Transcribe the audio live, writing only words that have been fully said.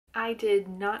I did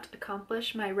not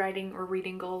accomplish my writing or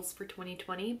reading goals for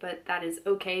 2020, but that is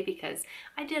okay because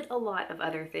I did a lot of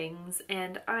other things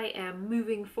and I am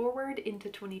moving forward into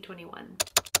 2021.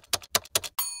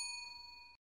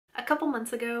 A couple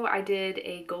months ago, I did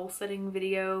a goal setting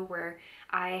video where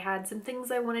I had some things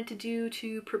I wanted to do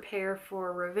to prepare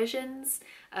for revisions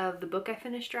of the book I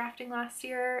finished drafting last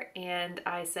year, and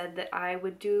I said that I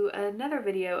would do another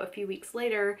video a few weeks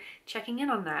later checking in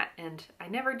on that, and I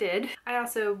never did. I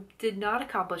also did not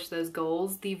accomplish those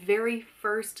goals. The very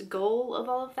first goal of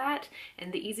all of that,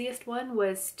 and the easiest one,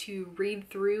 was to read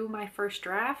through my first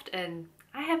draft, and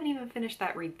I haven't even finished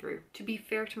that read through. To be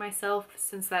fair to myself,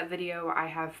 since that video I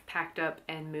have packed up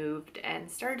and moved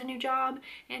and started a new job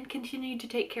and continued to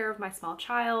take care of my small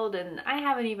child, and I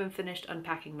haven't even finished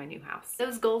unpacking my new house.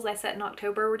 Those goals I set in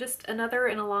October were just another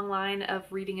in a long line of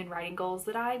reading and writing goals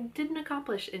that I didn't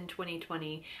accomplish in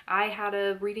 2020. I had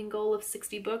a reading goal of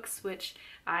 60 books, which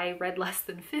I read less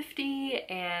than 50,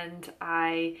 and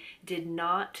I did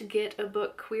not get a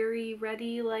book query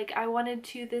ready like I wanted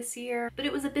to this year, but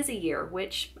it was a busy year,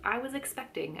 which I was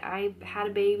expecting. I had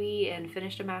a baby and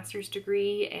finished a master's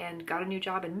degree and got a new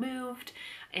job and moved,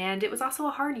 and it was also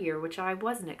a hard year, which I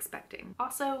wasn't expecting.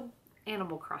 Also,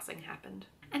 Animal Crossing happened.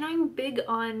 And I'm big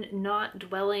on not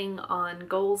dwelling on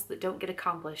goals that don't get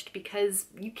accomplished, because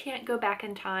you can't go back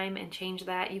in time and change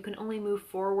that. You can only move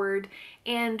forward.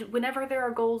 And whenever there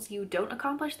are goals you don't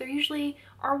accomplish, there usually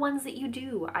are ones that you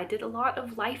do. I did a lot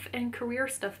of life and career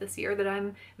stuff this year that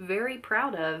I'm very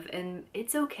proud of, and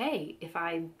it's okay if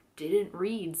I didn't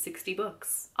read 60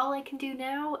 books. All I can do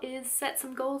now is set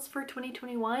some goals for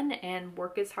 2021 and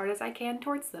work as hard as I can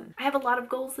towards them. I have a lot of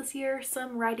goals this year,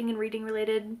 some writing and reading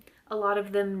related, a lot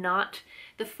of them not.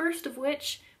 The first of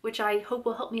which I hope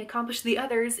will help me accomplish the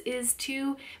others, is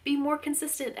to be more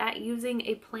consistent at using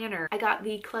a planner. I got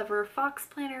the Clever Fox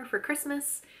planner for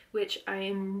Christmas, which I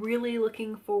am really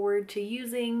looking forward to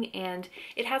using, and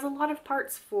it has a lot of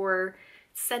parts for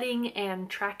setting and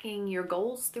tracking your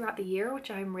goals throughout the year, which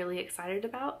I'm really excited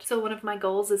about. So one of my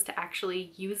goals is to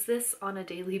actually use this on a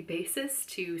daily basis,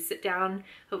 to sit down,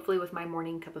 hopefully with my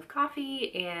morning cup of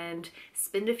coffee, and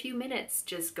spend a few minutes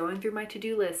just going through my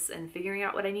to-do lists and figuring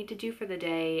out what I need to do for the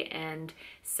day and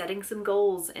setting some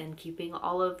goals and keeping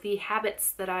all of the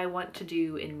habits that I want to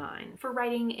do in mind. For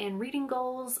writing and reading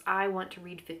goals, I want to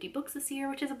read 50 books this year,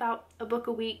 which is about a book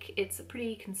a week. It's a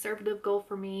pretty conservative goal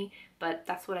for me, but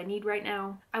that's what I need right now.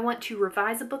 I want to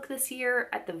revise a book this year.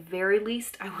 At the very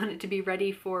least, I want it to be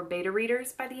ready for beta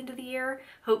readers by the end of the year.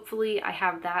 Hopefully I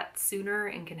have that sooner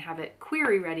and can have it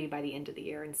query ready by the end of the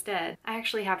year instead. I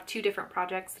actually have two different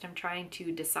projects that I'm trying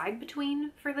to decide between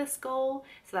for this goal,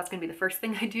 so that's gonna be the first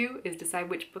thing I do, is decide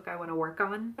which book I want to work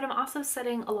on. But I'm also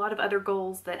setting a lot of other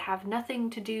goals that have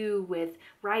nothing to do with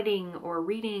writing or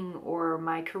reading or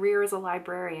my career as a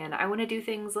librarian. I want to do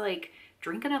things like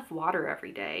drink enough water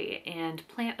every day and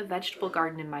plant a vegetable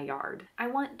garden in my yard. I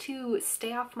want to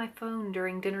stay off my phone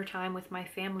during dinner time with my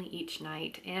family each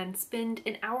night and spend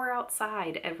an hour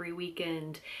outside every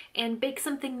weekend and bake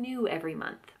something new every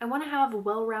month. I want to have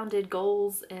well-rounded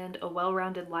goals and a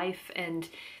well-rounded life and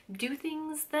do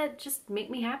things that just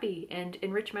make me happy and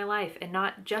enrich my life, and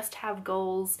not just have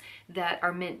goals that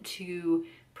are meant to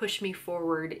push me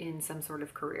forward in some sort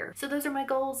of career. So those are my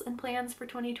goals and plans for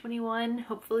 2021.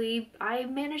 Hopefully I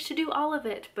manage to do all of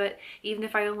it, but even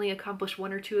if I only accomplish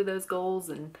one or two of those goals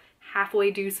and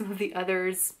halfway do some of the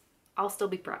others, I'll still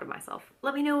be proud of myself.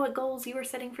 Let me know what goals you are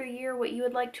setting for a year, what you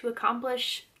would like to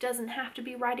accomplish. Doesn't have to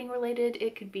be writing related,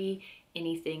 it could be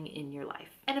anything in your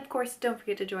life. And of course, don't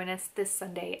forget to join us this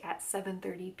Sunday at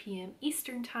 7:30 p.m.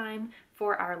 Eastern Time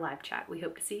for our live chat. We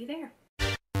hope to see you there.